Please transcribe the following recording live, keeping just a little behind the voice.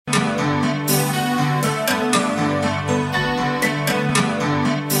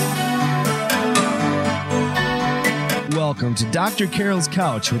welcome to Dr. Carol's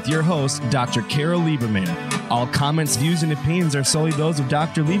Couch with your host, Dr. Carol Lieberman. All comments, views, and opinions are solely those of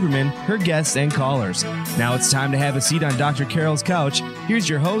Dr. Lieberman, her guests, and callers. Now it's time to have a seat on Dr. Carol's Couch. Here's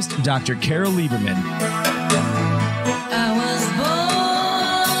your host, Dr. Carol Lieberman. I was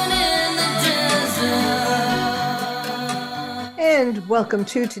born in the desert. And welcome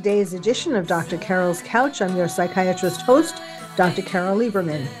to today's edition of Dr. Carol's Couch. I'm your psychiatrist host, Dr. Carol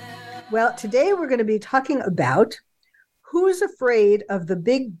Lieberman. Well, today we're going to be talking about who's afraid of the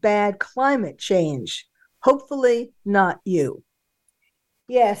big bad climate change. Hopefully not you.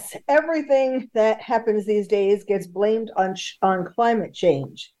 Yes, everything that happens these days gets blamed on climate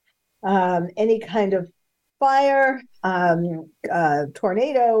change. Any kind of fire, tornado,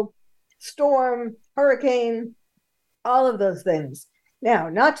 storm, hurricane, all of those things. Now,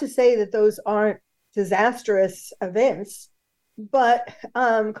 not to say that those aren't disastrous events, but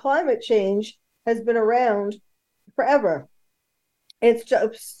climate change has been around forever. It's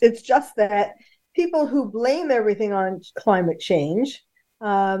just that people who blame everything on climate change,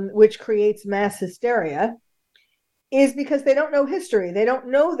 which creates mass hysteria, is because they don't know history. They don't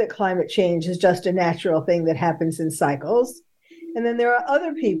know that climate change is just a natural thing that happens in cycles. And then there are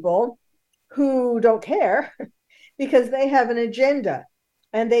other people who don't care because they have an agenda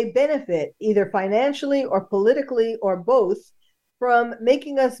and they benefit either financially or politically or both from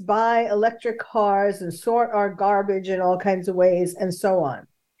making us buy electric cars and sort our garbage in all kinds of ways and so on.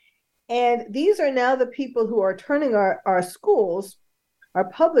 And these are now the people who are turning our schools, our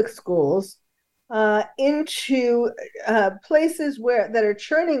public schools, into places that are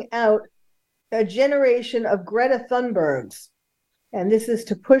churning out a generation of Greta Thunbergs. And this is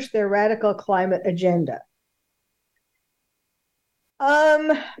to push their radical climate agenda.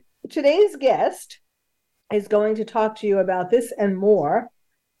 Today's guest is going to talk to you about this and more.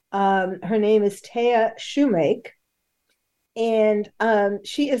 Her name is Thea Shoemake, and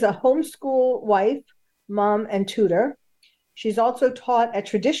she is a homeschool wife, mom, and tutor. She's also taught at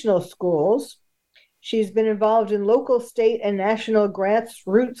traditional schools. She's been involved in local, state, and national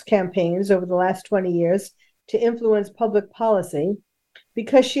grassroots campaigns over the last 20 years to influence public policy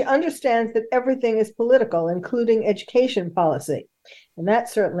because she understands that everything is political, including education policy. And that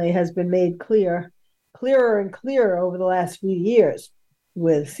certainly has been made clearer and clearer over the last few years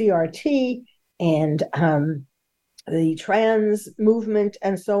with CRT and the trans movement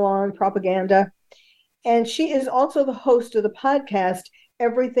and so on, propaganda. And she is also the host of the podcast,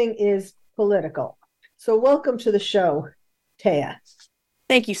 Everything is Political. So welcome to the show, Thea.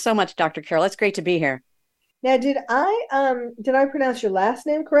 Thank you so much, Dr. Carol. It's great to be here. Now, did I pronounce your last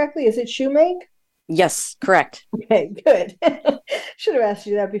name correctly? Is it Shoemake? Yes, correct. Okay, good. Should have asked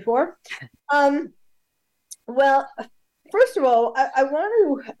you that before. Well, first of all, I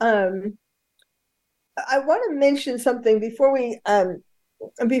want to mention something before my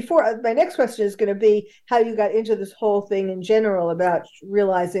next question is going to be how you got into this whole thing in general about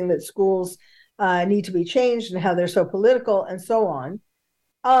realizing that schools need to be changed and how they're so political and so on.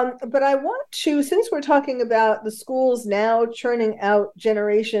 But I want to, since we're talking about the schools now churning out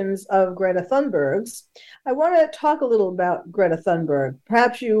generations of Greta Thunbergs, I want to talk a little about Greta Thunberg.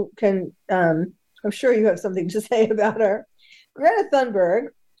 Perhaps you can, I'm sure you have something to say about her. Greta Thunberg,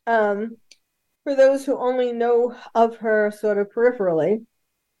 for those who only know of her sort of peripherally,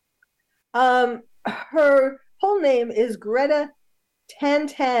 her whole name is Greta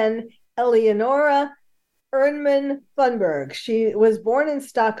Tantan Eleonora Ernman Thunberg. She was born in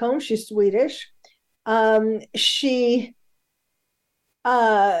Stockholm. She's Swedish. She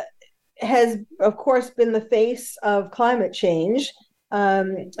has, of course, been the face of climate change.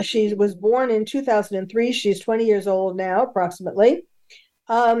 She was born in 2003. She's 20 years old now, approximately.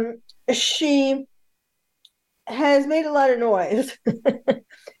 She has made a lot of noise.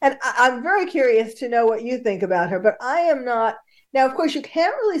 And I'm very curious to know what you think about her, but I am not. Now, of course, you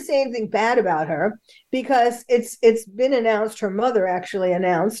can't really say anything bad about her because it's been announced, her mother actually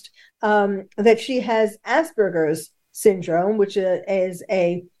announced, that she has Asperger's syndrome, which is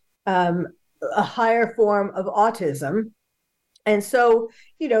a higher form of autism. And so,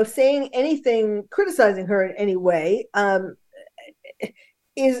 saying anything, criticizing her in any way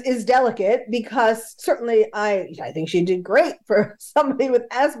is delicate because certainly I think she did great for somebody with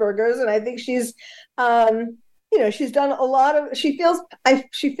Asperger's, and I think she's she's done a lot of, she feels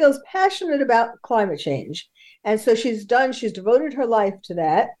passionate about climate change. And so she's devoted her life to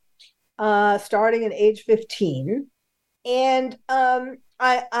that, starting at age 15. And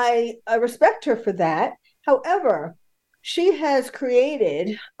I respect her for that. However, she has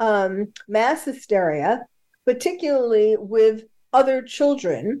created mass hysteria, particularly with other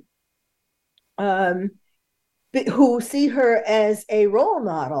children, who see her as a role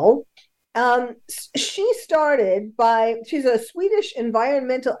model. She's a Swedish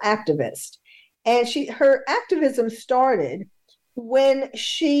environmental activist, and her activism started when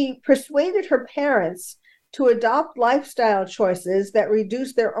she persuaded her parents to adopt lifestyle choices that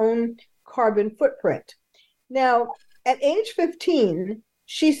reduce their own carbon footprint. Now, at age 15,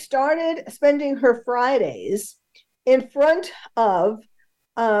 she started spending her Fridays in front of,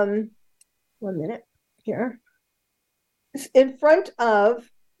 in front of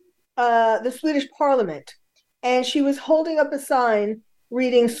the Swedish Parliament, and she was holding up a sign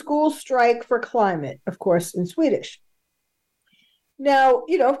reading "School Strike for Climate," of course, in Swedish. Now,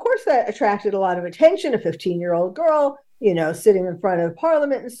 of course, that attracted a lot of attention, a 15-year-old girl, sitting in front of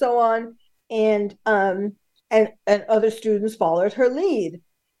Parliament and so on, and other students followed her lead.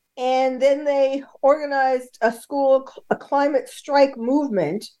 And then they organized a climate strike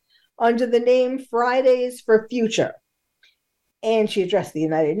movement under the name Fridays for Future. And she addressed the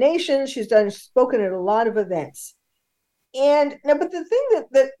United Nations. She's spoken at a lot of events. And now, but the thing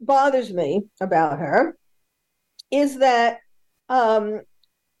that bothers me about her is that there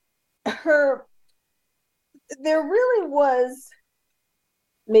really was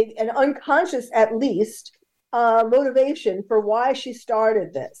maybe an unconscious, at least, motivation for why she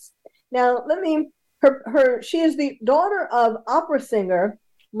started this. Now, she is the daughter of opera singer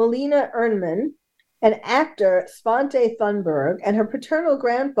Melina Ernman, an actor Svante Thunberg, and her paternal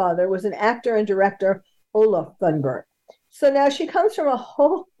grandfather was an actor and director Olof Thunberg. So now she comes from a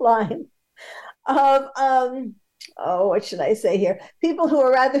whole line of, what should I say here? People who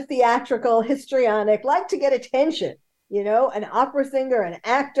are rather theatrical, histrionic, like to get attention, an opera singer, an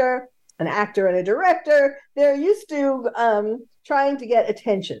actor and a director. They're used to trying to get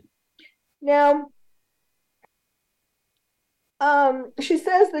attention. Now, she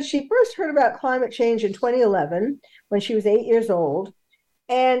says that she first heard about climate change in 2011 when she was 8 years old,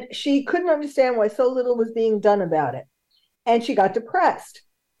 and she couldn't understand why so little was being done about it. And she got depressed.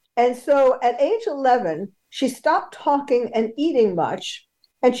 And so at age 11, she stopped talking and eating much,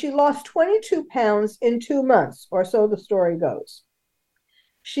 and she lost 22 pounds in 2 months, or so the story goes.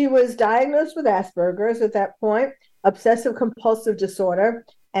 She was diagnosed with Asperger's at that point, obsessive compulsive disorder,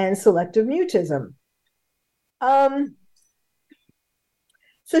 and selective mutism.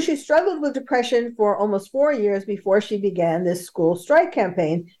 So she struggled with depression for almost 4 years before she began this school strike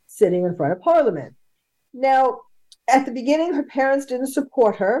campaign, sitting in front of Parliament. Now, at the beginning, her parents didn't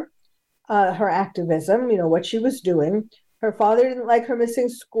support her activism, what she was doing. Her father didn't like her missing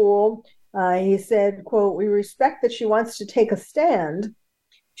school. He said, quote, "We respect that she wants to take a stand.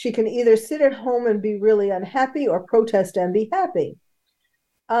 She can either sit at home and be really unhappy or protest and be happy."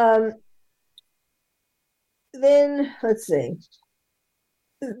 Then, let's see.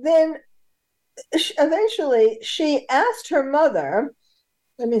 Then eventually she asked her mother,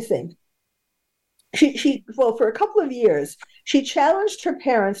 let me see. Well, for a couple of years, she challenged her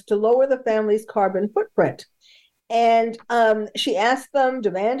parents to lower the family's carbon footprint. And she asked them,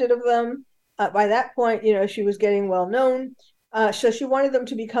 demanded of them. By that point, she was getting well known. So she wanted them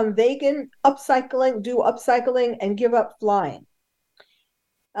to become vegan, do upcycling, and give up flying.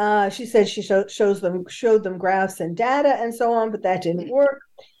 She said she showed them graphs and data and so on, but that didn't work.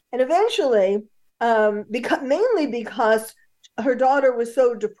 And eventually, mainly because her daughter was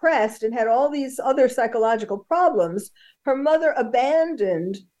so depressed and had all these other psychological problems, her mother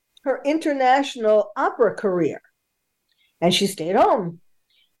abandoned her international opera career, and she stayed home.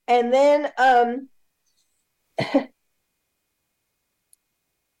 And then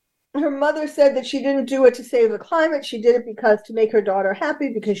her mother said that she didn't do it to save the climate. She did it to make her daughter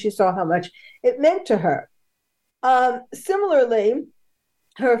happy, because she saw how much it meant to her. Similarly,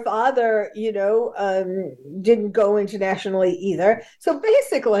 her father, didn't go internationally either. So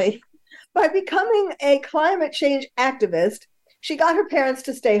basically, by becoming a climate change activist, she got her parents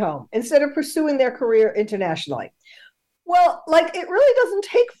to stay home instead of pursuing their career internationally. Well, it really doesn't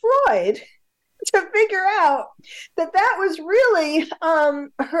take Freud to figure out that was really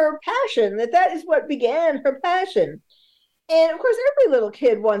her passion, that is what began her passion. And of course, every little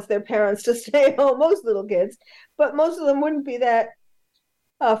kid wants their parents to stay home, most little kids, but most of them wouldn't be that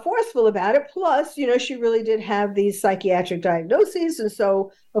forceful about it. Plus, she really did have these psychiatric diagnoses. And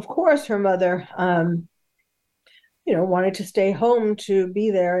so, of course, her mother, wanted to stay home to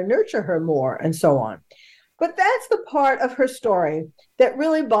be there and nurture her more and so on. But that's the part of her story that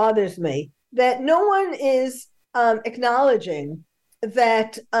really bothers me, that no one is acknowledging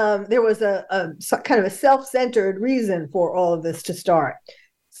that there was a kind of a self-centered reason for all of this to start.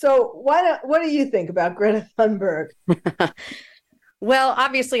 So what do you think about Greta Thunberg? Well,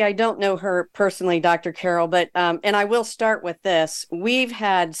 obviously, I don't know her personally, Dr. Carol, but and I will start with this. We've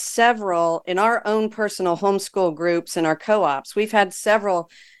had several in our own personal homeschool groups and our co-ops. We've had several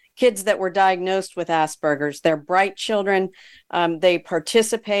kids that were diagnosed with Asperger's. They're bright children. They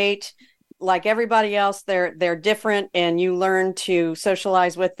participate like everybody else. They're different, and you learn to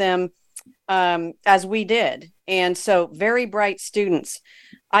socialize with them as we did. And so, very bright students.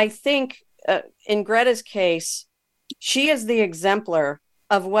 I think in Greta's case, she is the exemplar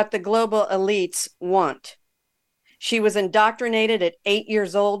of what the global elites want. She was indoctrinated at 8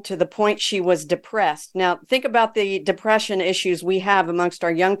 years old to the point she was depressed. Now, think about the depression issues we have amongst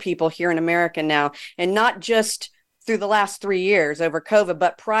our young people here in America now, and not just through the last 3 years over COVID,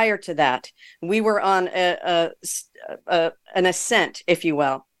 but prior to that, we were on an ascent, if you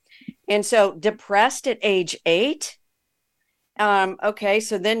will. And so depressed at age 8. Okay,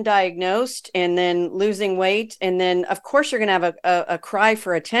 so then diagnosed and then losing weight. And then, of course, you're going to have a cry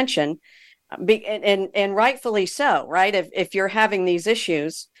for attention, and rightfully so, right? If you're having these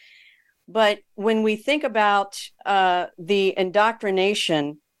issues. But when we think about the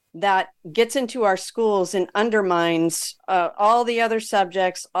indoctrination that gets into our schools and undermines all the other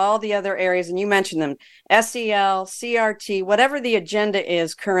subjects, all the other areas, and you mentioned them, SEL, CRT, whatever the agenda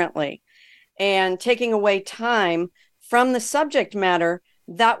is currently, and taking away time from the subject matter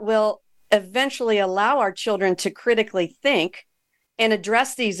that will eventually allow our children to critically think and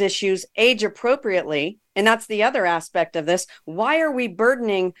address these issues age appropriately. And that's the other aspect of this. Why are we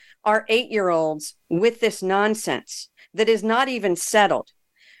burdening our 8-year-olds with this nonsense that is not even settled?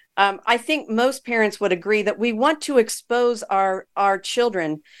 I think most parents would agree that we want to expose our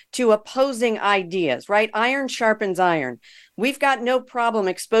children to opposing ideas, right? Iron sharpens iron. We've got no problem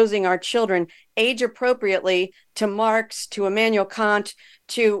exposing our children age appropriately to Marx, to Immanuel Kant,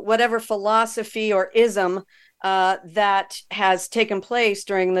 to whatever philosophy or ism that has taken place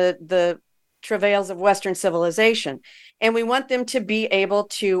during the travails of Western civilization. And we want them to be able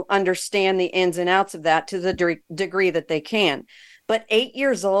to understand the ins and outs of that to the degree that they can. But 8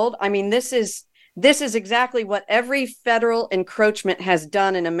 years old, I mean, this is exactly what every federal encroachment has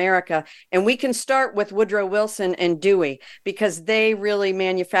done in America. And we can start with Woodrow Wilson and Dewey, because they really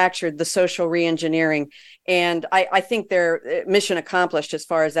manufactured the social reengineering. And I think they're mission accomplished as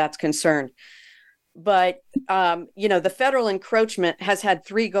far as that's concerned. But, the federal encroachment has had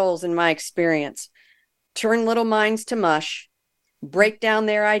 3 goals in my experience: turn little minds to mush, break down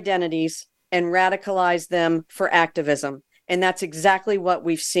their identities, and radicalize them for activism. And that's exactly what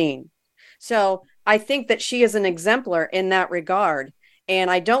we've seen. So I think that she is an exemplar in that regard. And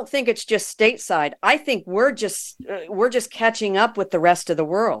I don't think it's just stateside. I think we're just catching up with the rest of the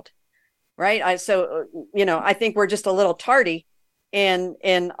world, right? I think we're just a little tardy in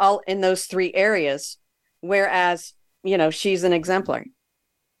those 3 areas, whereas, she's an exemplar.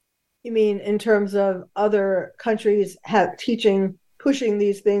 You mean in terms of other countries pushing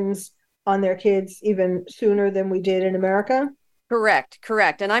these things on their kids even sooner than we did in America?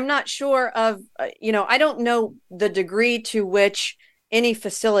 Correct. And I'm not sure of, I don't know the degree to which any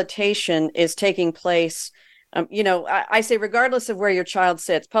facilitation is taking place. I say, regardless of where your child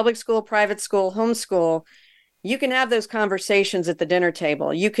sits, public school, private school, homeschool, you can have those conversations at the dinner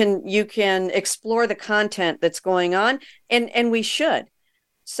table. You can explore the content that's going on, and we should,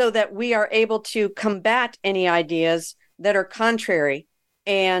 so that we are able to combat any ideas that are contrary.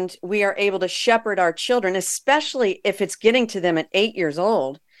 And we are able to shepherd our children, especially if it's getting to them at 8 years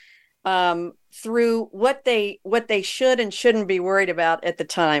old, through what they should and shouldn't be worried about at the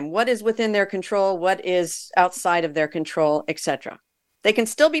time. What is within their control? What is outside of their control, etc. They can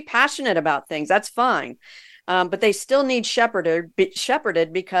still be passionate about things. That's fine. But they still need shepherded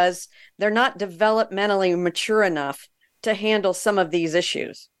because they're not developmentally mature enough to handle some of these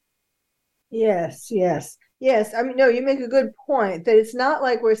issues. Yes. I mean, no, you make a good point that it's not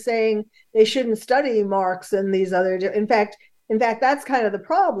like we're saying they shouldn't study Marx and these other. In fact, that's kind of the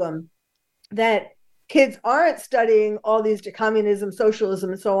problem, that kids aren't studying all these communism, socialism,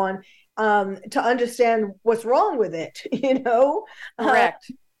 and so on to understand what's wrong with it.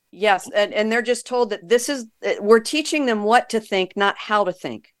 Correct. Yes, and they're just told that we're teaching them what to think, not how to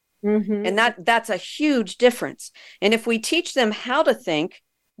think, and that's a huge difference. And if we teach them how to think,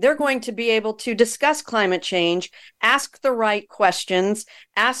 they're going to be able to discuss climate change, ask the right questions,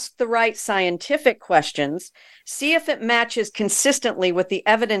 ask the right scientific questions, see if it matches consistently with the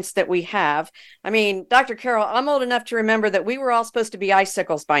evidence that we have. I mean, Dr. Carol, I'm old enough to remember that we were all supposed to be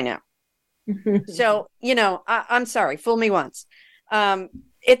icicles by now. So, I'm sorry, fool me once.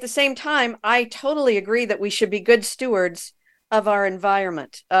 At the same time, I totally agree that we should be good stewards of our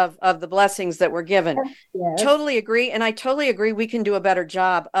environment, of the blessings that we're given. Yes. Totally agree. And I totally agree we can do a better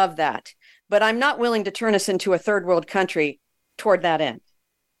job of that. But I'm not willing to turn us into a third world country toward that end.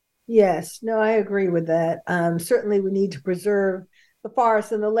 Yes, no, I agree with that. Certainly we need to preserve the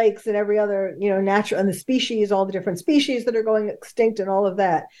forests and the lakes and every other, natural, and the species, all the different species that are going extinct and all of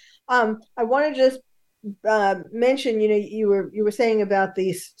that. I want to just mention, you were saying about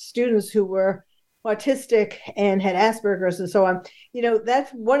these students who were autistic and had Asperger's and so on.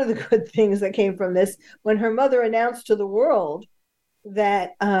 That's one of the good things that came from this. When her mother announced to the world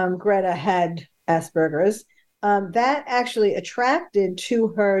that Greta had Asperger's, that actually attracted to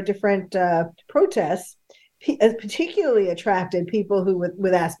her different protests, particularly attracted people who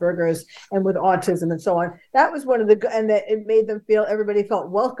with Asperger's and with autism and so on. That was one of the, and that it made them feel, everybody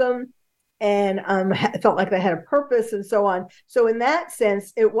felt welcome and felt like they had a purpose and so on. So in that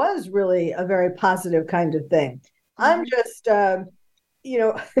sense, it was really a very positive kind of thing. I'm just, I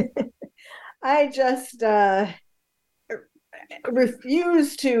just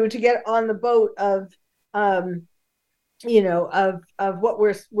refuse to get on the boat of what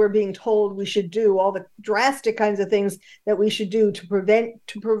we're being told we should do, all the drastic kinds of things that we should do to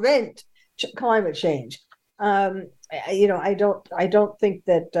prevent climate change. I don't think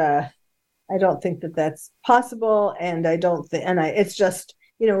that that's possible, and it's just,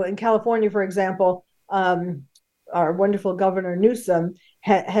 in California, for example, our wonderful Governor Newsom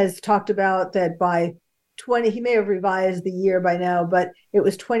has talked about that by he may have revised the year by now, but it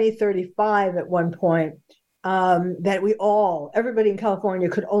was 2035 at one point, that everybody in California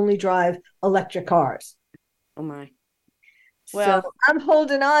could only drive electric cars. Oh my. Well, so I'm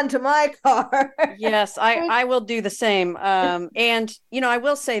holding on to my car. Yes, I will do the same. And, I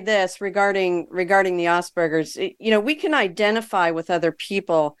will say this regarding the Asperger's, we can identify with other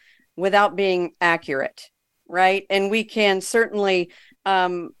people without being accurate, right? And we can certainly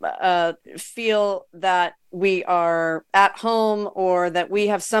feel that we are at home or that we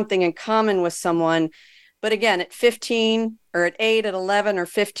have something in common with someone. But again, at 15 or at 8, at 11 or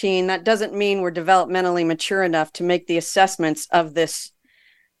 15, that doesn't mean we're developmentally mature enough to make the assessments of this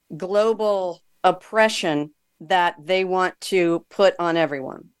global oppression that they want to put on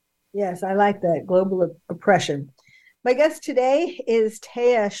everyone. Yes, I like that, global oppression. My guest today is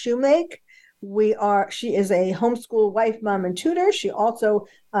Thea Shoemake. She is a homeschool wife, mom, and tutor. She also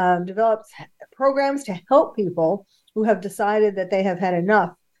develops programs to help people who have decided that they have had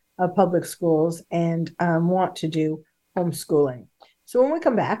enough of public schools and want to do homeschooling. So when we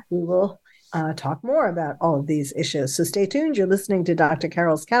come back, we will talk more about all of these issues. So stay tuned. You're listening to Dr.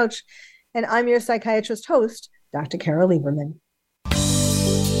 Carol's Couch, and I'm your psychiatrist host, Dr. Carol Lieberman.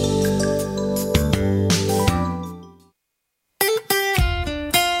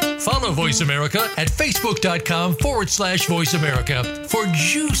 Follow Voice America at facebook.com/Voice America for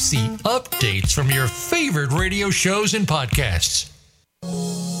juicy updates from your favorite radio shows and podcasts.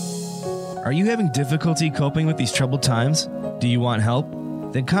 Are you having difficulty coping with these troubled times? Do you want help?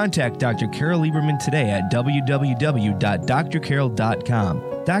 Then contact Dr. Carol Lieberman today at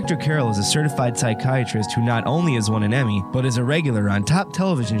www.drcarol.com. Dr. Carol is a certified psychiatrist who not only has won an Emmy, but is a regular on top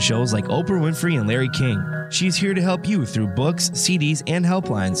television shows like Oprah Winfrey and Larry King. She's here to help you through books, CDs, and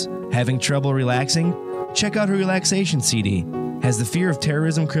helplines. Having trouble relaxing? Check out her relaxation CD. Has the fear of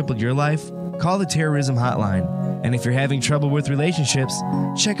terrorism crippled your life? Call the terrorism hotline. And if you're having trouble with relationships,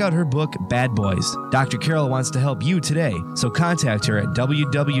 check out her book, Bad Boys. Dr. Carol wants to help you today, so contact her at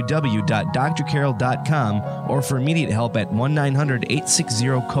www.drcarol.com or for immediate help at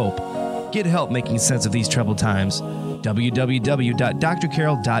 1-900-860-COPE. Get help making sense of these troubled times.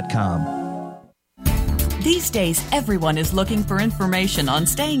 www.drcarol.com. These days, everyone is looking for information on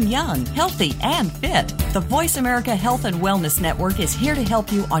staying young, healthy, and fit. The Voice America Health and Wellness Network is here to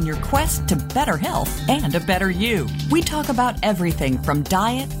help you on your quest to better health and a better you. We talk about everything from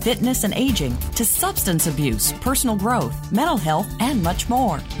diet, fitness, and aging to substance abuse, personal growth, mental health, and much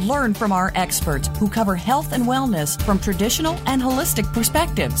more. Learn from our experts who cover health and wellness from traditional and holistic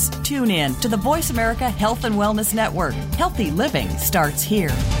perspectives. Tune in to the Voice America Health and Wellness Network. Healthy living starts here.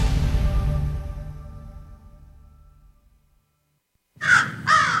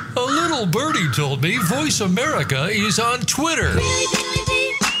 A little birdie told me Voice America is on Twitter.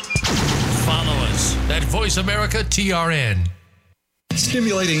 Follow us at Voice America TRN.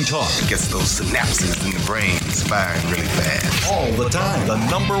 Stimulating talk gets those synapses in the brain firing really fast. all the time. The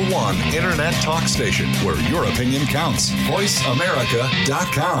 #1 internet talk station where your opinion counts.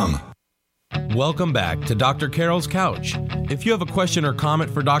 VoiceAmerica.com. Welcome back to Dr. Carol's Couch. If you have a question or comment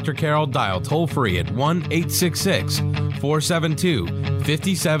for Dr. Carol, dial toll free at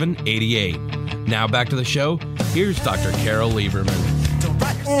 1-866-472-5788. Now back to the show. Here's Dr. Carol Lieberman.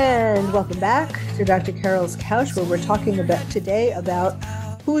 And welcome back to Dr. Carol's Couch, where we're talking today about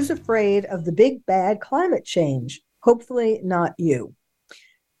who's afraid of the big bad climate change. Hopefully not you.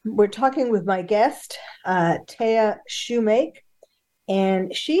 We're talking with my guest, Thea Shoemake,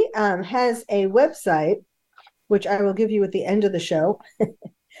 and she has a website, which I will give you at the end of the show,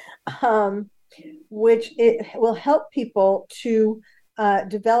 which it will help people to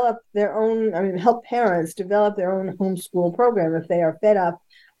help parents develop their own homeschool program if they are fed up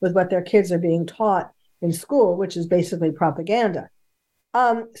with what their kids are being taught in school, which is basically propaganda.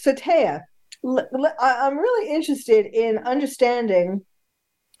 So Thea, I'm really interested in understanding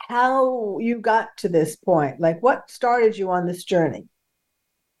how you got to this point. Like, what started you on this journey?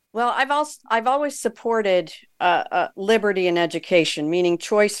 Well, I've always supported liberty in education, meaning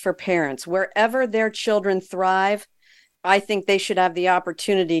choice for parents. Wherever their children thrive, I think they should have the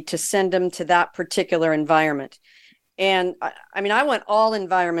opportunity to send them to that particular environment. And I want all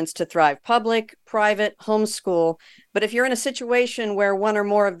environments to thrive, public, private, homeschool. But if you're in a situation where one or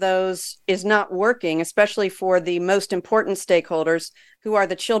more of those is not working, especially for the most important stakeholders, who are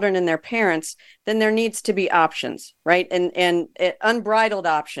the children and their parents, then there needs to be options, right? And unbridled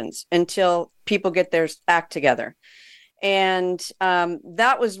options until people get their act together. And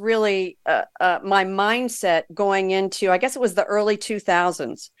that was really my mindset going into, I guess it was the early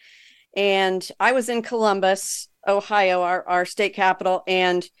 2000s. And I was in Columbus, Ohio, our state capital,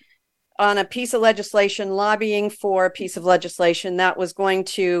 and on a piece of legislation, lobbying for a piece of legislation that was going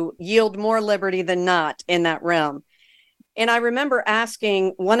to yield more liberty than not in that realm. And I remember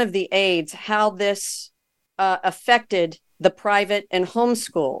asking one of the aides how this affected the private and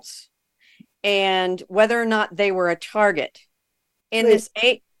homeschools and whether or not they were a target. And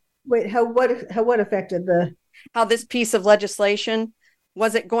what affected how this piece of legislation,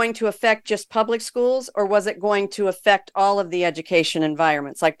 was it going to affect just public schools, or was it going to affect all of the education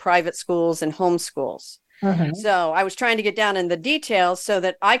environments like private schools and homeschools? Uh-huh. So I was trying to get down in the details so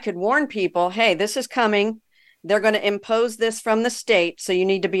that I could warn people, hey, this is coming. They're going to impose this from the state, so you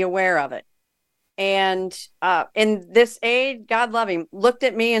need to be aware of it. And this aide, God love him, looked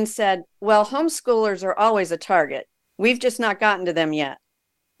at me and said, well, homeschoolers are always a target. We've just not gotten to them yet.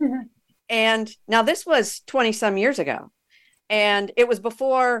 Mm-hmm. And now this was 20 some years ago. And it was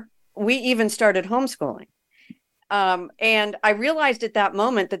before we even started homeschooling. And I realized at that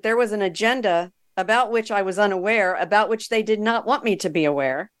moment that there was an agenda about which I was unaware, about which they did not want me to be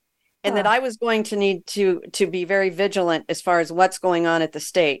aware, and that I was going to need to be very vigilant as far as what's going on at the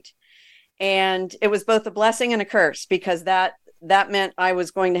state. And it was both a blessing and a curse, because that meant I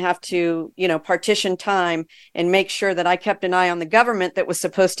was going to have to, partition time and make sure that I kept an eye on the government that was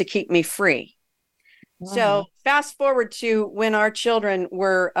supposed to keep me free. Wow. So fast forward to when our children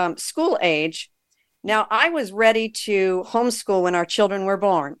were school age. Now, I was ready to homeschool when our children were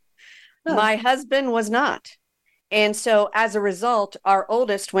born. Oh. My husband was not. And so as a result, our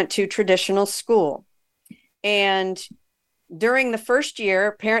oldest went to traditional school. And during the first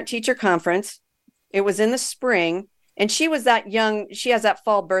year parent-teacher conference, it was in the spring, and she was that young. She has that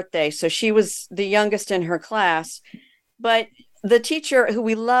fall birthday, so she was the youngest in her class. But the teacher, who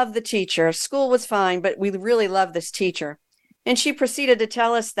we love the teacher, school was fine, but we really love this teacher. And she proceeded to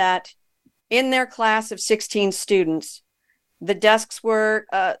tell us that in their class of 16 students, the desks were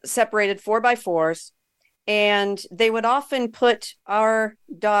separated 4x4s, and they would often put our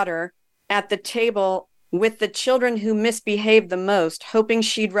daughter at the table with the children who misbehaved the most, hoping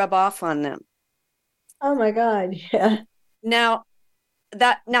she'd rub off on them. Oh my God. Yeah. Now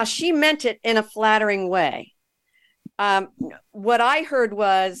she meant it in a flattering way. What I heard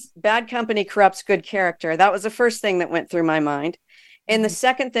was bad company corrupts good character. That was the first thing that went through my mind. And the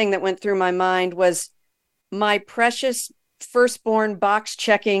second thing that went through my mind was my precious firstborn box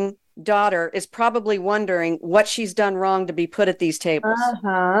checking daughter is probably wondering what she's done wrong to be put at these tables.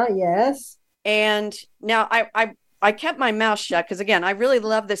 Yes. And now I kept my mouth shut because, again, I really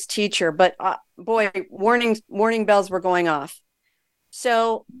love this teacher, but boy, warning bells were going off.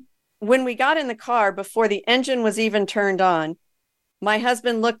 So when we got in the car, before the engine was even turned on, my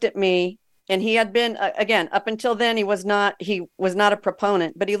husband looked at me, and he had been, again, up until then, he was not a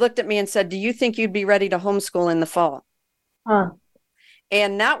proponent, but he looked at me and said, do you think you'd be ready to homeschool in the fall?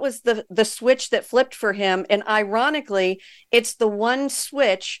 And that was the switch that flipped for him. And ironically, it's the one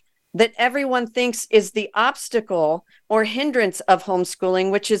switch that everyone thinks is the obstacle or hindrance of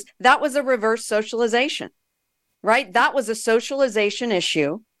homeschooling, which is that was a reverse socialization, right? That was a socialization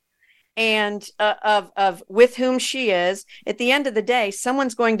issue. And of with whom she is. At the end of the day,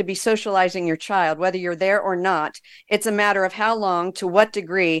 someone's going to be socializing your child, whether you're there or not. It's a matter of how long, to what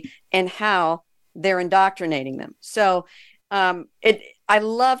degree, and how they're indoctrinating them. So I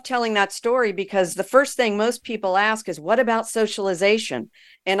love telling that story because the first thing most people ask is, what about socialization?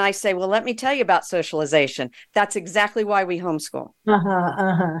 And I say, well, let me tell you about socialization. That's exactly why we homeschool.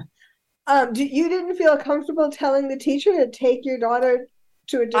 You didn't feel comfortable telling the teacher to take your daughter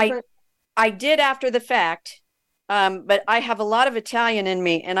to a different? I did after the fact, but I have a lot of Italian in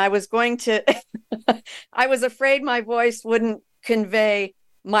me, and I was going to, I was afraid my voice wouldn't convey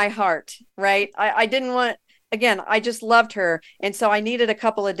my heart, right? I didn't want, again, I just loved her. And so I needed a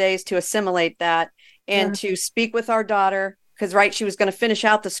couple of days to assimilate that and to speak with our daughter, because, right, she was going to finish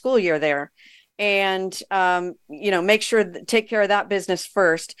out the school year there. And, make sure, take care of that business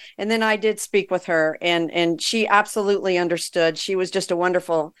first. And then I did speak with her, and she absolutely understood. She was just a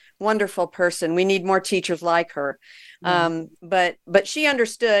wonderful, wonderful person. We need more teachers like her. But she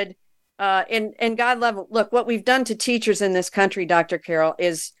understood, and God love, look, what we've done to teachers in this country, Dr. Carol,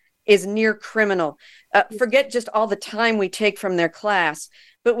 is near criminal. Forget just all the time we take from their class,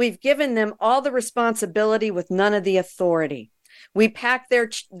 but we've given them all the responsibility with none of the authority. We pack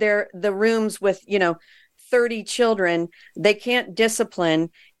the rooms with, 30 children. They can't discipline.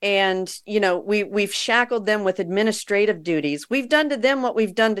 And, we've shackled them with administrative duties. We've done to them what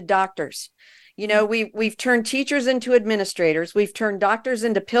we've done to doctors. We've turned teachers into administrators. We've turned doctors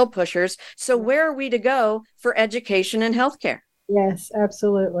into pill pushers. So where are we to go for education and healthcare? Yes,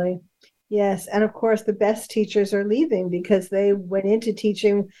 absolutely. Yes. And of course, the best teachers are leaving because they went into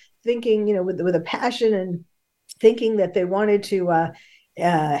teaching thinking, with a passion and thinking that they wanted to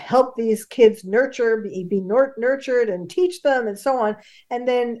help these kids be nurtured and teach them and so on. And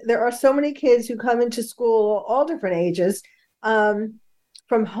then there are so many kids who come into school, all different ages,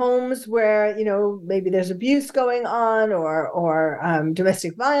 from homes where, maybe there's abuse going on or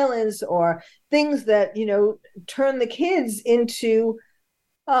domestic violence or things that, turn the kids into,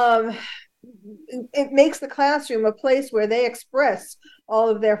 it makes the classroom a place where they express all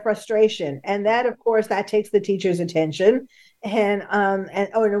of their frustration. And that, of course, that takes the teacher's attention and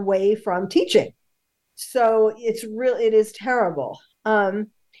away from teaching. So it is terrible. So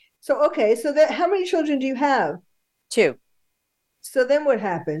how many children do you have? 2. So then what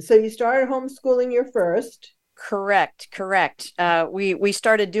happened? So you started homeschooling your first. Correct. We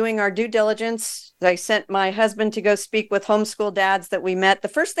started doing our due diligence. I sent my husband to go speak with homeschool dads that we met. The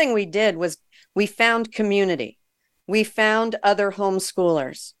first thing we did was we found community. We found other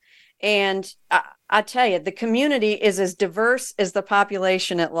homeschoolers. And I tell you, the community is as diverse as the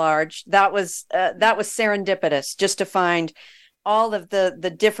population at large. That was serendipitous, just to find all of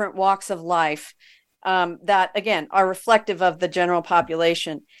the different walks of life that, again, are reflective of the general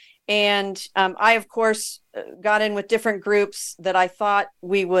population. And I, of course, got in with different groups that I thought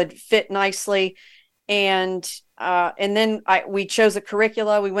we would fit nicely. And then we chose a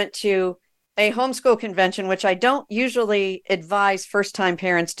curricula. We went to a homeschool convention, which I don't usually advise first-time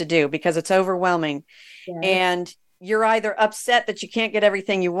parents to do because it's overwhelming. Yes. And you're either upset that you can't get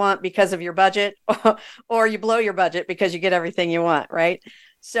everything you want because of your budget, or you blow your budget because you get everything you want, right?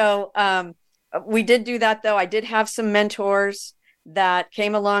 So we did do that, though. I did have some mentors that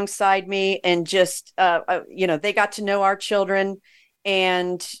came alongside me and just, they got to know our children,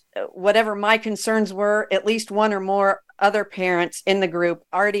 and whatever my concerns were, at least one or more other parents in the group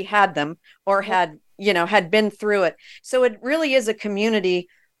already had them or had been through it. So it really is a community,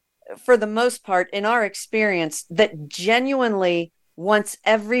 for the most part, in our experience, that genuinely wants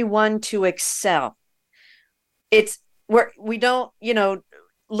everyone to excel. It's where we don't,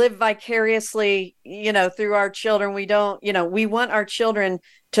 live vicariously, through our children. We don't, we want our children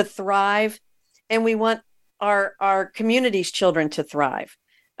to thrive, and we want our community's children to thrive.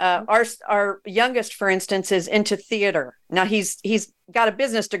 Our youngest, for instance, is into theater. Now he's got a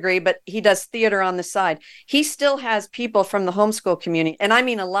business degree, but he does theater on the side. He still has people from the homeschool community, and I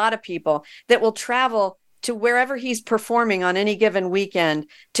mean a lot of people, that will travel to wherever he's performing on any given weekend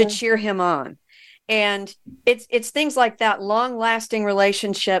to cheer him on. And it's things like that, long-lasting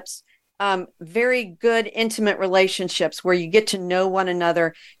relationships, very good, intimate relationships where you get to know one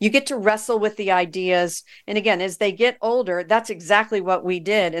another. You get to wrestle with the ideas. And again, as they get older, that's exactly what we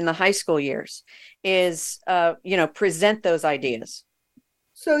did in the high school years, is, present those ideas.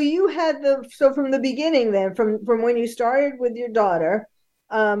 So you had so from the beginning then, from when you started with your daughter,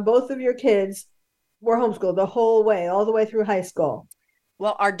 both of your kids were homeschooled the whole way, all the way through high school.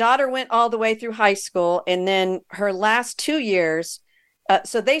 Well, our daughter went all the way through high school, and then her last 2 years,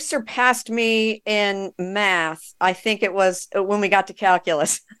 so they surpassed me in math. I think it was when we got to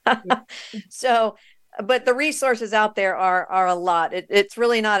calculus. So, but the resources out there are a lot. It's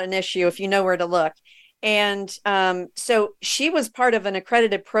really not an issue if you know where to look. And so she was part of an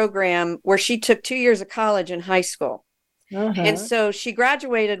accredited program where she took 2 years of college and high school. And so she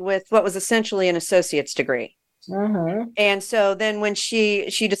graduated with what was essentially an associate's degree. And so then when she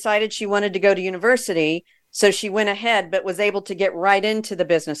decided she wanted to go to university, so she went ahead, but was able to get right into the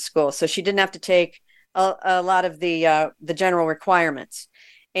business school. So she didn't have to take a lot of the general requirements.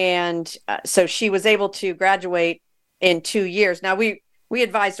 And so she was able to graduate in 2 years. Now we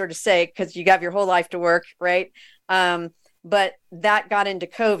advised her to say, because you have your whole life to work, right? But that got into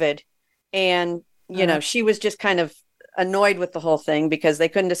COVID, and she was just kind of annoyed with the whole thing because they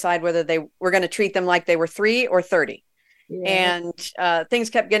couldn't decide whether they were going to treat them like they were 3 or 30. And things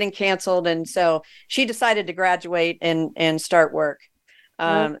kept getting canceled, and so she decided to graduate and start work.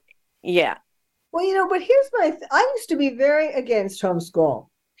 Well, but here's I used to be very against homeschool.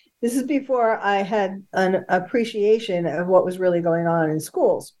 This is before I had an appreciation of what was really going on in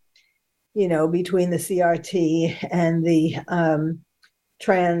schools, between the CRT and the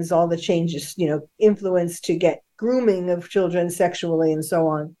trans, all the changes, influence to get grooming of children sexually and so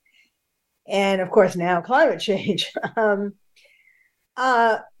on. And of course, now climate change.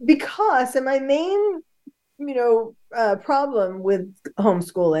 Because my main, problem with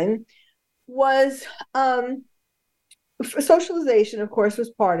homeschooling was socialization, of course,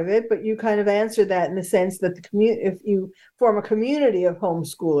 was part of it, but you kind of answered that in the sense that if you form a community of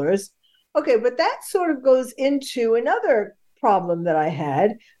homeschoolers, okay, but that sort of goes into another problem that I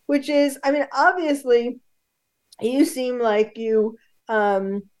had, which is, obviously, you seem like you,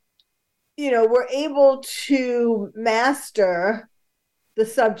 were able to master the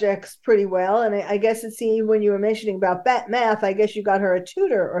subjects pretty well, and I guess it seemed when you were mentioning about math, I guess you got her a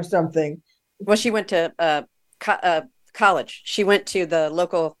tutor or something. Well, she went to college. She went to the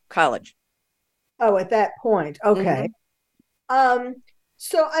local college. Oh, at that point. Okay. But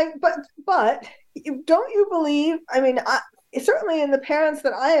don't you believe, certainly in the parents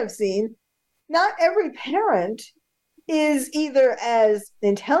that I have seen, not every parent is either as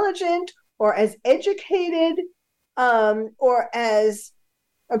intelligent or as educated or as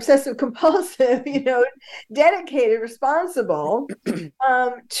obsessive compulsive, dedicated, responsible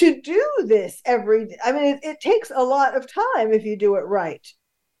to do this every day. It takes a lot of time if you do it right.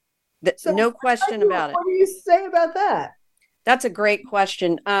 So no question about it. What do you say about that? That's a great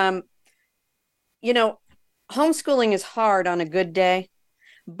question. Homeschooling is hard on a good day,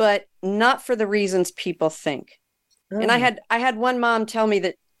 but not for the reasons people think. And I had one mom tell me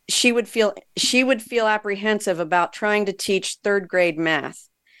that she would feel apprehensive about trying to teach third grade math.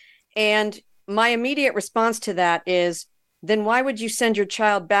 And my immediate response to that is, then why would you send your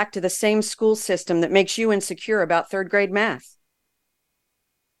child back to the same school system that makes you insecure about third grade math?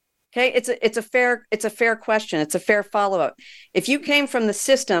 Okay, it's a fair question. It's a fair follow-up. If you came from the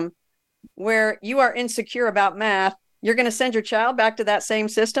system where you are insecure about math, you're going to send your child back to that same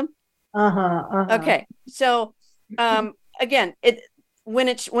system? Okay. So again,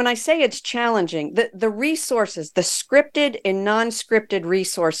 when I say it's challenging, the resources, the scripted and non-scripted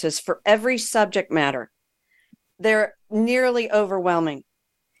resources for every subject matter, they're nearly overwhelming.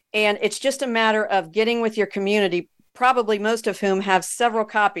 And it's just a matter of getting with your community, probably most of whom have several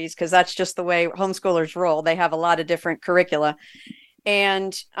copies, because that's just the way homeschoolers roll. They have a lot of different curricula.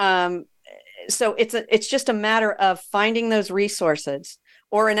 And so it's just a matter of finding those resources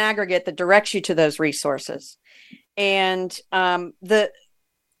or an aggregate that directs you to those resources. And the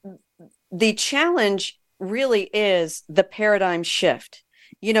challenge really is the paradigm shift.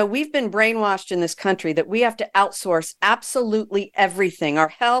 We've been brainwashed in this country that we have to outsource absolutely everything: our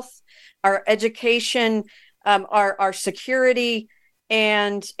health, our education, our security,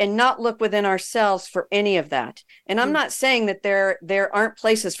 and not look within ourselves for any of that. And I'm not saying that there aren't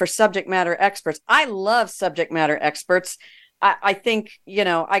places for subject matter experts. I love subject matter experts. I think,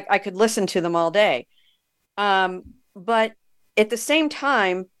 I could listen to them all day. But at the same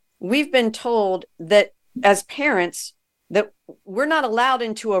time, we've been told that as parents, that we're not allowed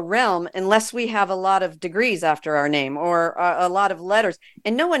into a realm unless we have a lot of degrees after our name or a lot of letters.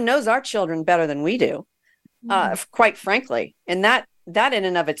 And no one knows our children better than we do, quite frankly. And that in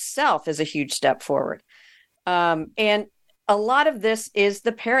and of itself is a huge step forward. And a lot of this is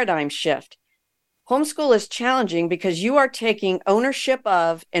the paradigm shift. Homeschool is challenging because you are taking ownership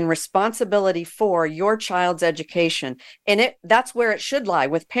of and responsibility for your child's education. And that's where it should lie,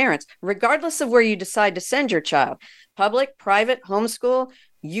 with parents, regardless of where you decide to send your child. Public, private, homeschool,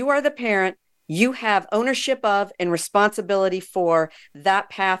 you are the parent. You have ownership of and responsibility for that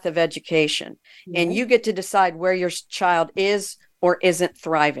path of education. And you get to decide where your child is or isn't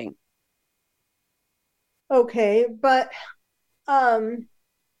thriving. Okay, but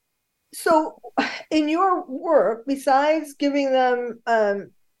So in your work, besides giving them,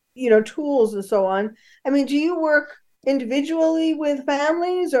 tools and so on, I mean, do you work individually with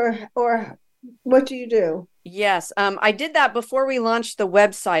families or what do you do? Yes, I did that before we launched the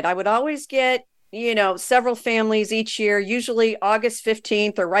website. I would always get, several families each year, usually August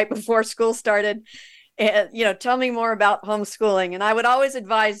 15th or right before school started. And, tell me more about homeschooling. And I would always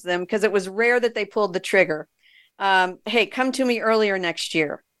advise them, because it was rare that they pulled the trigger. Hey, come to me earlier next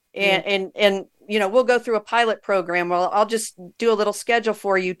year. And we'll go through a pilot program. Well, I'll just do a little schedule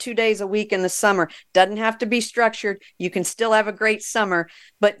for you 2 days a week in the summer. Doesn't have to be structured. You can still have a great summer,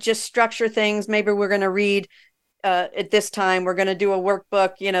 but just structure things. Maybe we're going to read at this time. We're going to do a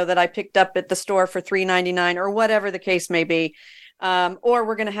workbook, that I picked up at the store for $3.99 or whatever the case may be. Or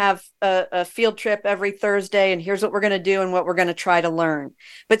we're going to have a field trip every Thursday, and here's what we're going to do and what we're going to try to learn.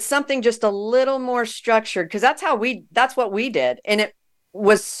 But something just a little more structured, because that's what we did. And it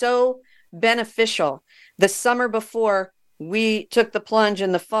was so beneficial. The summer before we took the plunge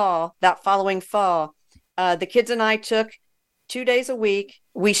in the fall, that following fall, the kids and I took 2 days a week.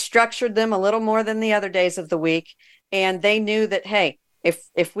 We structured them a little more than the other days of the week. And they knew that, hey,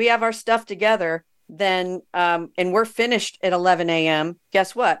 if we have our stuff together, then, and we're finished at 11 a.m.,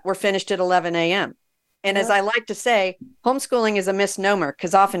 guess what? We're finished at 11 a.m. And as I like to say, homeschooling is a misnomer,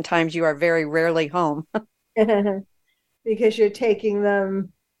 because oftentimes you are very rarely home. Because you're taking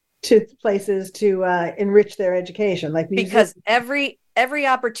them to places to enrich their education, like because every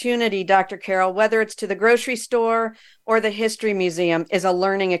opportunity, Dr. Carol, whether it's to the grocery store or the history museum, is a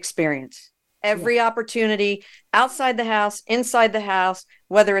learning experience. Every opportunity outside the house, inside the house,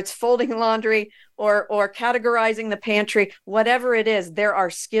 whether it's folding laundry or categorizing the pantry, whatever it is, there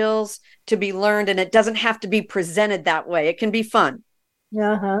are skills to be learned, and it doesn't have to be presented that way. It can be fun.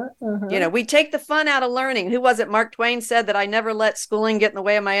 We take the fun out of learning. Who was it? Mark Twain said that I never let schooling get in the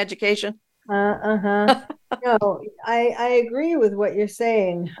way of my education. No, I agree with what you're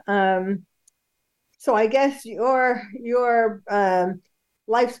saying. So I guess your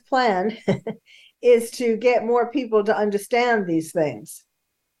life's plan is to get more people to understand these things.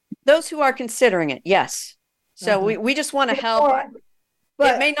 Those who are considering it, yes. So we just want to help.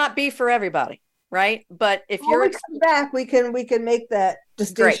 But it may not be for everybody. Right. But if you're come back, we can make that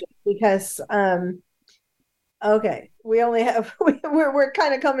distinction. Great. Because we only have we're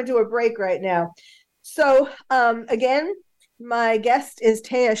kind of coming to a break right now. So again, my guest is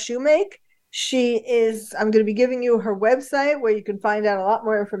Thea Shoemake. I'm going to be giving you her website where you can find out a lot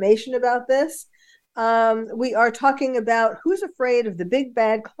more information about this. We are talking about who's afraid of the big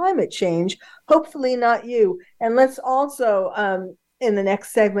bad climate change. Hopefully not you. And let's also in the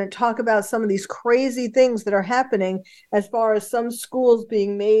next segment, talk about some of these crazy things that are happening as far as some schools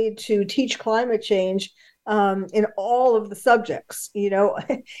being made to teach climate change in all of the subjects.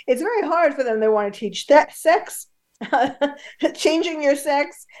 It's very hard for them. They want to teach sex, changing your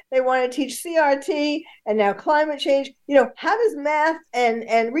sex. They want to teach CRT and now climate change. How does math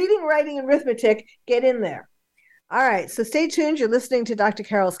and reading, writing, and arithmetic get in there? All right. So stay tuned. You're listening to Dr.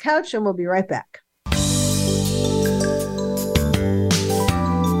 Carol's Couch, and we'll be right back.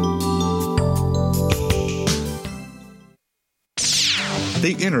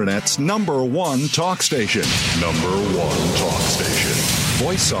 The Internet's #1 talk station. #1 talk station.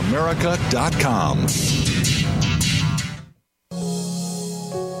 VoiceAmerica.com.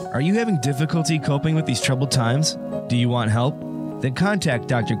 Are you having difficulty coping with these troubled times? Do you want help? Then contact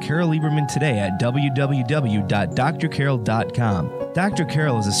Dr. Carol Lieberman today at www.drcarol.com. Dr.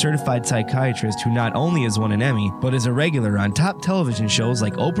 Carol is a certified psychiatrist who not only has won an Emmy, but is a regular on top television shows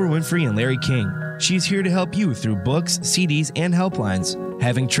like Oprah Winfrey and Larry King. She's here to help you through books, CDs, and helplines.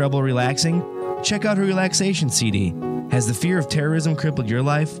 Having trouble relaxing? Check out her relaxation CD. Has the fear of terrorism crippled your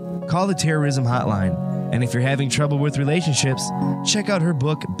life? Call the terrorism hotline. And if you're having trouble with relationships, check out her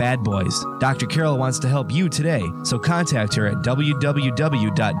book, Bad Boys. Dr. Carol wants to help you today, so contact her at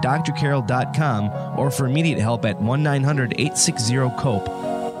www.drcarol.com or for immediate help at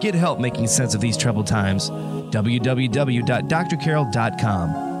 1-900-860-COPE. Get help making sense of these troubled times.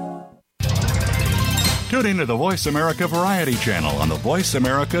 www.drcarol.com. Tune into the Voice America Variety channel on the Voice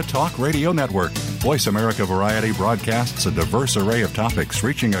America Talk Radio Network. Voice America Variety broadcasts a diverse array of topics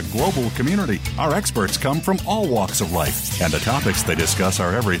reaching a global community. Our experts come from all walks of life, and the topics they discuss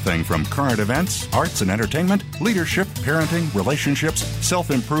are everything from current events, arts and entertainment, leadership, parenting, relationships,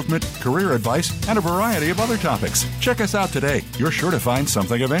 self-improvement, career advice, and a variety of other topics. Check us out today. You're sure to find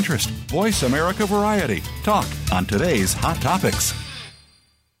something of interest. Voice America Variety. Talk on today's hot topics.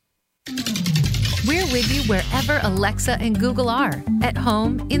 We're with you wherever Alexa and Google are, at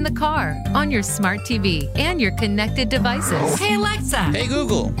home, in the car, on your smart TV, and your connected devices. Hey, Alexa. Hey,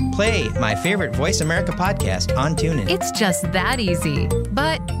 Google, play my favorite Voice America podcast on TuneIn. It's just that easy.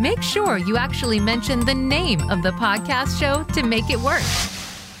 But make sure you actually mention the name of the podcast show to make it work.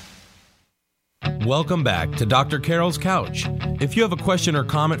 Welcome back to Dr. Carol's Couch. If you have a question or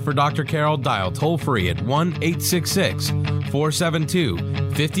comment for Dr. Carol, dial toll free at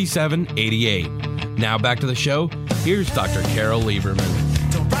 1-866-472-5788. Now back to the show. Here's Dr. Carol Lieberman.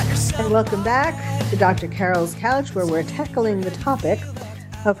 And welcome back to Dr. Carol's Couch, where we're tackling the topic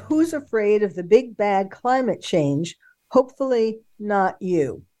of who's afraid of the big bad climate change. Hopefully not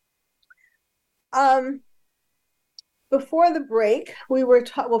you. Before the break, we were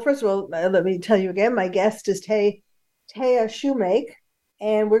well, first of all, let me tell you again, my guest is Thea Shoemake,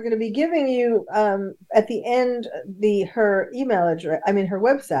 and we're going to be giving you at the end her email address, her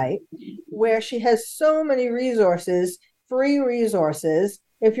website, where she has so many resources, free resources.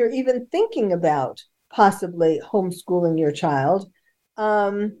 If you're even thinking about possibly homeschooling your child,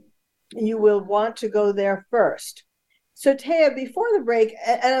 you will want to go there first. So Thea, before the break,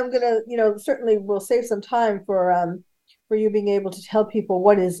 and I'm going to, certainly we'll save some time for you being able to tell people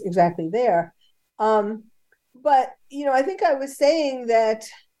what is exactly there. But, I think I was saying that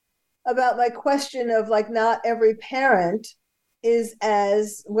about my question of not every parent is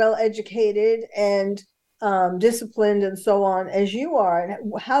as well educated and disciplined and so on as you are.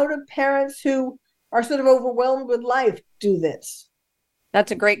 And how do parents who are sort of overwhelmed with life do this?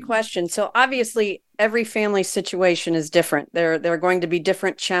 That's a great question. So obviously, every family situation is different. There are going to be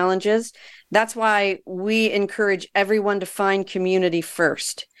different challenges. That's why we encourage everyone to find community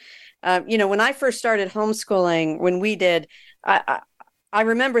first. When I first started homeschooling, when we did, I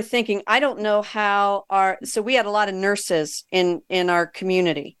remember thinking, I don't know how so we had a lot of nurses in our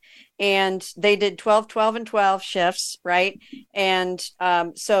community, and they did 12, 12, and 12 shifts, right? And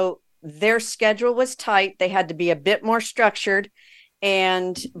so their schedule was tight. They had to be a bit more structured.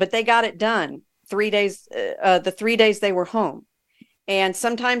 But they got it done 3 days, the 3 days they were home. And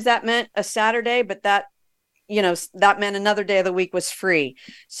sometimes that meant a Saturday, but that meant another day of the week was free.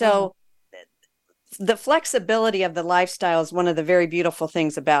 So the flexibility of the lifestyle is one of the very beautiful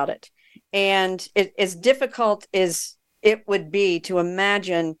things about it. And as difficult as it would be to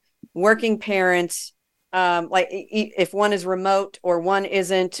imagine working parents, if one is remote or one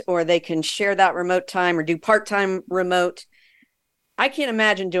isn't, or they can share that remote time or do part-time remote. I can't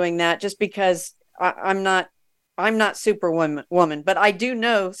imagine doing that just because I'm not superwoman, but I do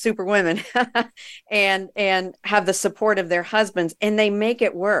know superwomen and have the support of their husbands, and they make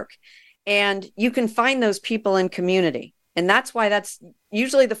it work. And you can find those people in community. And that's why that's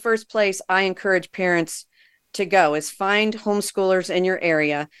usually the first place I encourage parents to go, is find homeschoolers in your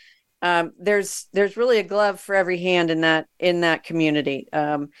area. There's really a glove for every hand in that community.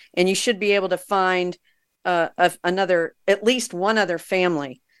 And you should be able to find at least one other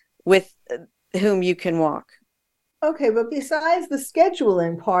family with whom you can walk. Okay, but besides the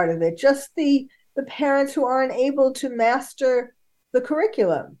scheduling part of it, just the parents who aren't able to master the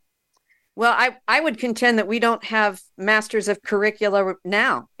curriculum. Well, I would contend that we don't have masters of curricula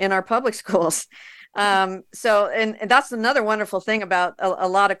now in our public schools. And that's another wonderful thing about a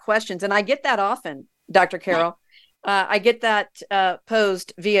lot of questions. And I get that often, Dr. Carol. I get that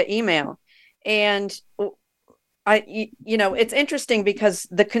posed via email. And it's interesting because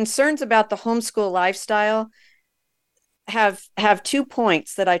the concerns about the homeschool lifestyle have 2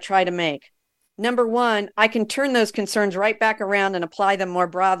 points that I try to make. Number one, I can turn those concerns right back around and apply them more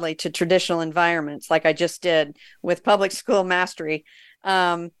broadly to traditional environments, like I just did with public school mastery.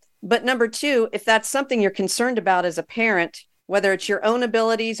 But number two, if that's something you're concerned about as a parent, whether it's your own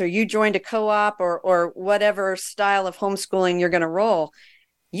abilities or you joined a co-op or whatever style of homeschooling you're going to roll,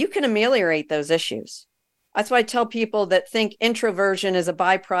 you can ameliorate those issues. That's why I tell people that think introversion is a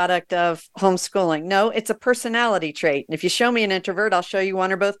byproduct of homeschooling. No, it's a personality trait. And if you show me an introvert, I'll show you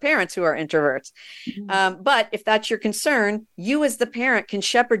one or both parents who are introverts. Mm-hmm. But if that's your concern, you as the parent can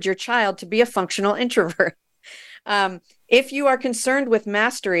shepherd your child to be a functional introvert. If you are concerned with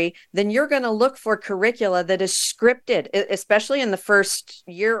mastery, then you're going to look for curricula that is scripted, especially in the first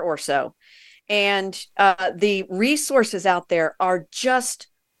year or so. And the resources out there are just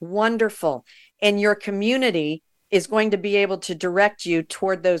wonderful. And your community is going to be able to direct you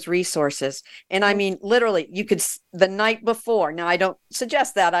toward those resources. And I mean, literally, you could, the night before, now I don't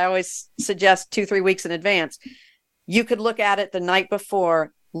suggest that. I always suggest 2-3 weeks in advance. You could look at it the night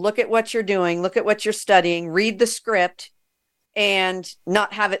before, look at what you're doing, look at what you're studying, read the script, and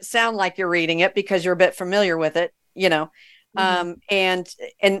not have it sound like you're reading it because you're a bit familiar with it, you know. Mm-hmm.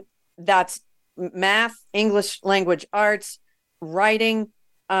 And that's math, English language arts, writing,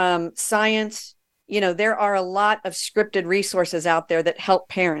 science. There are a lot of scripted resources out there that help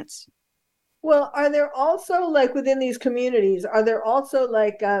parents. Well, are there also, like, within these communities, are there also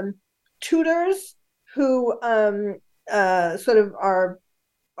like tutors who sort of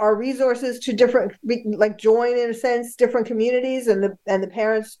are resources to different, like, join, in a sense, different communities, and the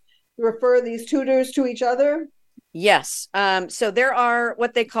parents refer these tutors to each other? Yes. So there are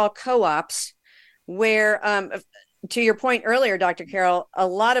what they call co-ops, where, to your point earlier, Dr. Carol, a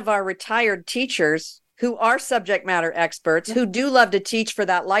lot of our retired teachers who are subject matter experts, who do love to teach for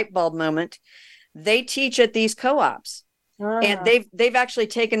that light bulb moment, they teach at these co-ops. And they've actually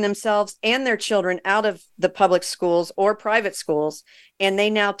taken themselves and their children out of the public schools or private schools, and they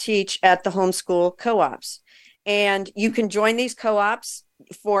now teach at the homeschool co-ops. And you can join these co-ops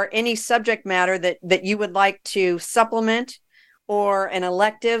for any subject matter that you would like to supplement, or an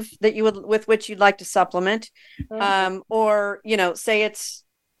elective with which you'd like to supplement, or say it's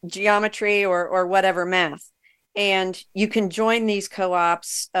geometry or whatever, math. And you can join these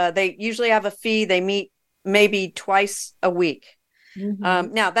co-ops. They usually have a fee. They meet maybe twice a week.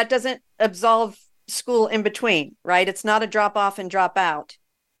 Now, that doesn't absolve school in between, right? It's not a drop off and drop out.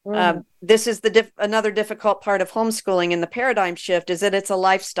 This is another difficult part of homeschooling, and the paradigm shift is that it's a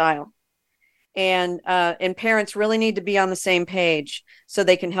lifestyle. And parents really need to be on the same page so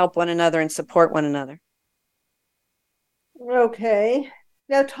they can help one another and support one another. Okay.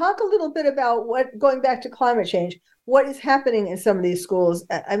 Now talk a little bit about going back to climate change, what is happening in some of these schools.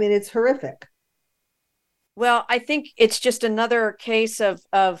 I mean, it's horrific. Well, I think it's just another case of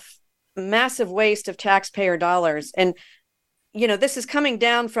massive waste of taxpayer dollars. And, this is coming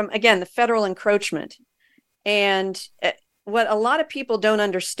down from, again, the federal encroachment. And what a lot of people don't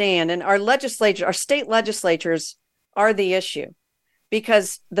understand, and our state legislatures are the issue,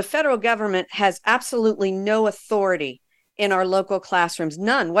 because the federal government has absolutely no authority in our local classrooms,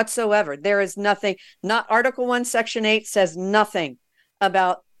 none whatsoever. There is nothing, not Article 1, Section 8 says nothing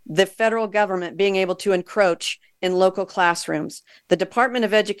about the federal government being able to encroach in local classrooms. The Department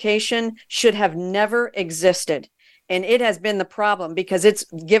of Education should have never existed. And it has been the problem because it's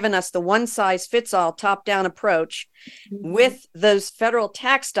given us the one size fits all top down approach with those federal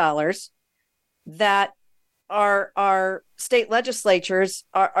tax dollars that our state legislatures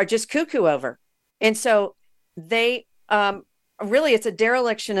are just cuckoo over. And so they really, it's a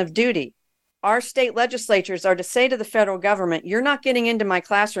dereliction of duty. Our state legislatures are to say to the federal government, you're not getting into my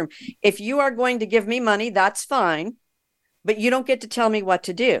classroom. If you are going to give me money, that's fine, but you don't get to tell me what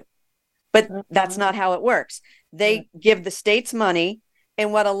to do. But that's not how it works. They give the states money.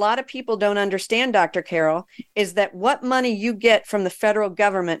 And what a lot of people don't understand, Dr. Carol, is that what money you get from the federal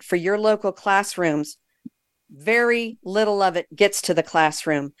government for your local classrooms, very little of it gets to the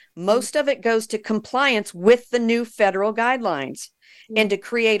classroom. Most of it goes to compliance with the new federal guidelines and to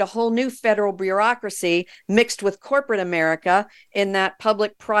create a whole new federal bureaucracy mixed with corporate America in that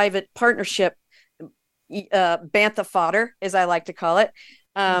public-private partnership bantha fodder, as I like to call it,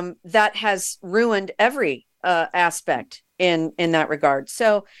 that has ruined every aspect in that regard.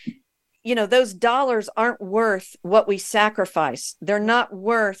 So, those dollars aren't worth what we sacrifice. They're not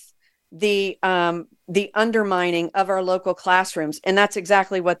worth the undermining of our local classrooms. And that's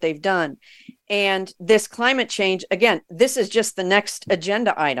exactly what they've done. And this climate change, again, this is just the next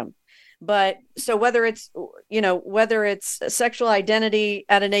agenda item. But so whether it's sexual identity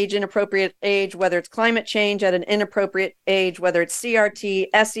at an inappropriate age, whether it's climate change at an inappropriate age, whether it's CRT,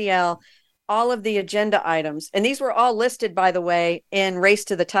 SEL, all of the agenda items, and these were all listed, by the way, in Race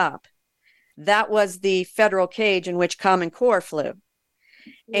to the Top. That was the federal cage in which Common Core flew.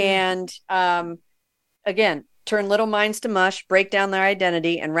 And again, turn little minds to mush, break down their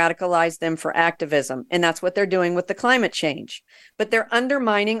identity, and radicalize them for activism. And that's what they're doing with the climate change. But they're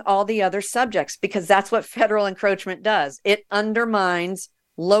undermining all the other subjects because that's what federal encroachment does. It undermines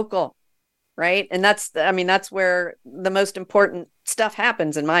local, right? And that's where the most important stuff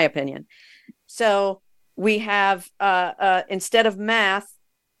happens, in my opinion. So we have, instead of math,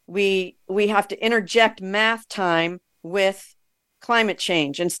 we have to interject math time with climate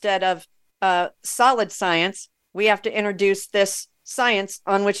change. Instead of solid science, we have to introduce this science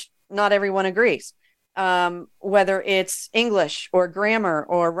on which not everyone agrees, whether it's English or grammar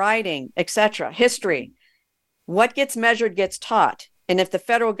or writing, etc., history. What gets measured gets taught. And if the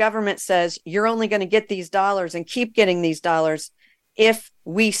federal government says you're only going to get these dollars and keep getting these dollars if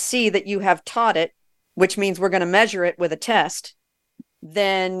we see that you have taught it, which means we're going to measure it with a test,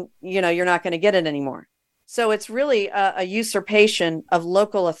 then you're not going to get it anymore. So it's really a usurpation of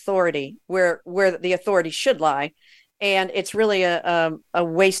local authority where the authority should lie. And it's really a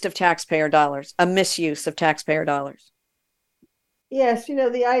waste of taxpayer dollars, a misuse of taxpayer dollars. Yes,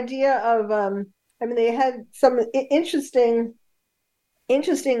 the idea of, they had some interesting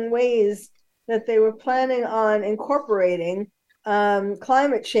ways that they were planning on incorporating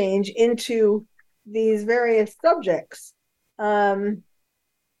climate change into these various subjects. Let's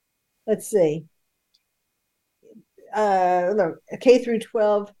see. No, K through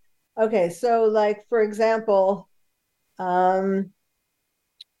 12. Okay, so like, for example,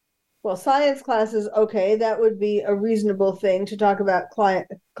 science classes, okay, that would be a reasonable thing to talk about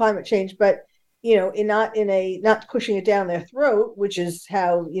climate change, but not pushing it down their throat, which is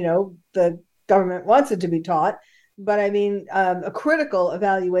how the government wants it to be taught. But I mean, a critical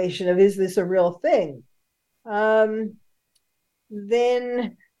evaluation of, is this a real thing?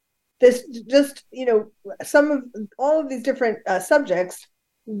 Then this just all of these different subjects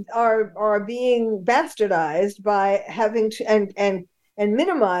are being bastardized by having to and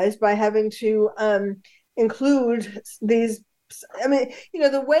minimized by having to include these. I mean,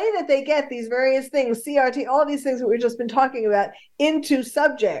 the way that they get these various things, CRT, all these things that we've just been talking about, into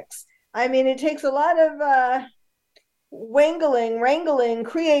subjects. I mean, it takes a lot of wrangling,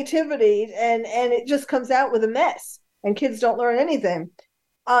 creativity, and it just comes out with a mess, and kids don't learn anything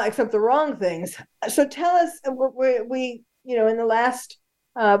except the wrong things. So tell us, we in the last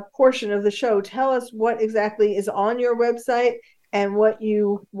portion of the show, tell us what exactly is on your website and what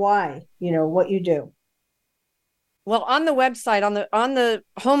you do. Well, on the website, on the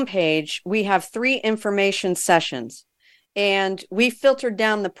homepage, we have 3 information sessions, and we filtered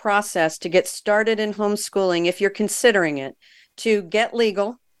down the process to get started in homeschooling. If you're considering it, to get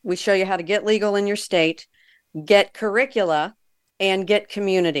legal, we show you how to get legal in your state, get curricula, and get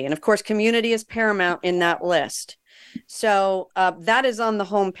community. And of course, community is paramount in that list. So that is on the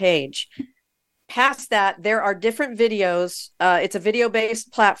homepage. Past that, there are different videos. It's a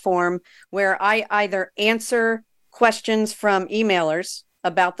video-based platform where I either answer questions from emailers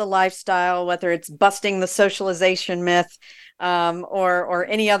about the lifestyle, whether it's busting the socialization myth or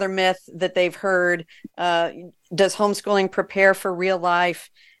any other myth that they've heard. Does homeschooling prepare for real life,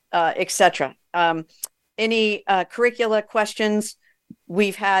 etc. Any curricula questions?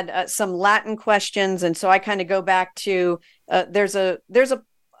 We've had some Latin questions, and so I kind of go back to there's a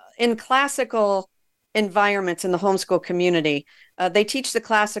in classical environments in the homeschool community, they teach the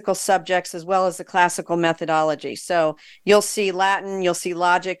classical subjects as well as the classical methodology. So you'll see Latin, you'll see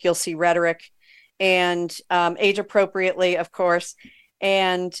logic, you'll see rhetoric, and age appropriately, of course.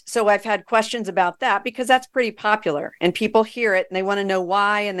 And so I've had questions about that because that's pretty popular, and people hear it and they want to know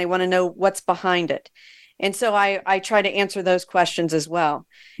why, and they want to know what's behind it. And so I try to answer those questions as well.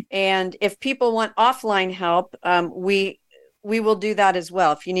 And if people want offline help, we will do that as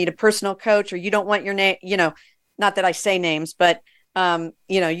well. If you need a personal coach, or you don't want your name, not that I say names, but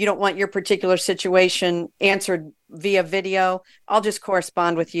you don't want your particular situation answered via video, I'll just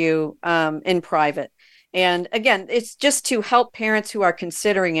correspond with you in private. And again, it's just to help parents who are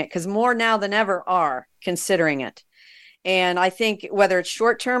considering it, because more now than ever are considering it. And I think whether it's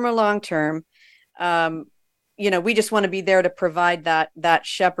short term or long term, we just want to be there to provide that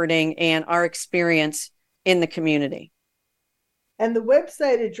shepherding and our experience in the community. And the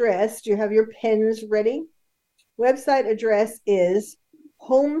website address, do you have your pens ready? Website address is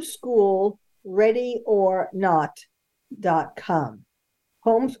homeschoolreadyornot.com.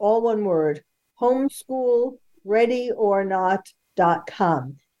 Homes, all one word,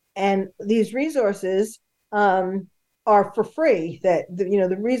 homeschoolreadyornot.com. And these resources are for free.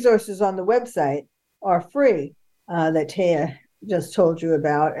 The resources on the website are free that Thea just told you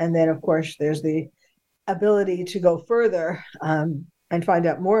about. And then, of course, there's the ability to go further and find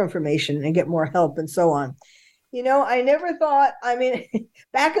out more information and get more help and so on. I never thought,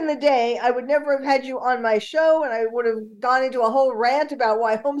 back in the day, I would never have had you on my show, and I would have gone into a whole rant about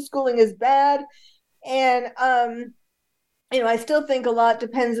why homeschooling is bad. And, I still think a lot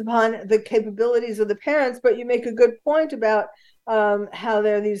depends upon the capabilities of the parents, but you make a good point about how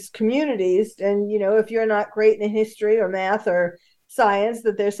there are these communities, and, if you're not great in history or math or science,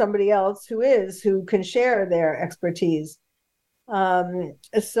 that there's somebody else who can share their expertise.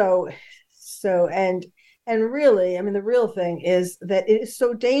 And really, the real thing is that it is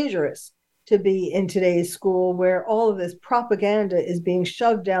so dangerous to be in today's school, where all of this propaganda is being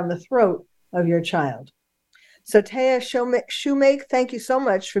shoved down the throat of your child. So Thea Shoemake, thank you so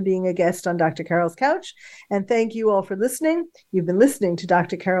much for being a guest on Dr. Carol's Couch. And thank you all for listening. You've been listening to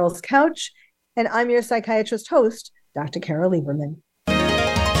Dr. Carol's Couch, and I'm your psychiatrist host, Dr. Carol Lieberman.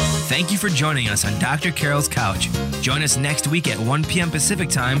 Thank you for joining us on Dr. Carol's Couch. Join us next week at 1 p.m. Pacific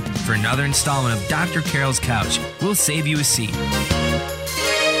Time for another installment of Dr. Carol's Couch. We'll save you a seat.